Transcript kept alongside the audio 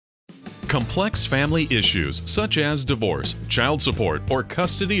Complex family issues such as divorce, child support, or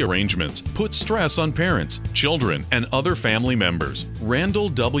custody arrangements put stress on parents, children, and other family members. Randall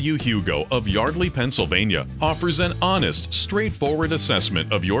W. Hugo of Yardley, Pennsylvania offers an honest, straightforward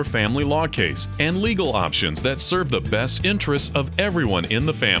assessment of your family law case and legal options that serve the best interests of everyone in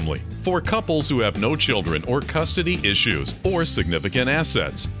the family. For couples who have no children or custody issues or significant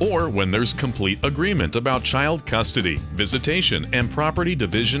assets, or when there's complete agreement about child custody, visitation, and property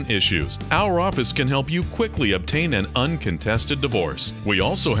division issues, our office can help you quickly obtain an uncontested divorce. We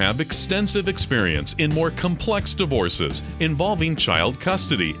also have extensive experience in more complex divorces involving child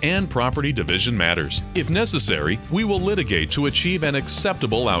custody and property division matters. If necessary, we will litigate to achieve an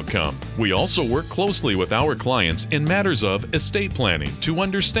acceptable outcome. We also work closely with our clients in matters of estate planning to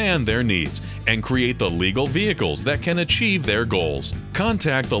understand their needs and create the legal vehicles that can achieve their goals.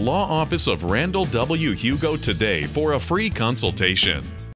 Contact the law office of Randall W. Hugo today for a free consultation.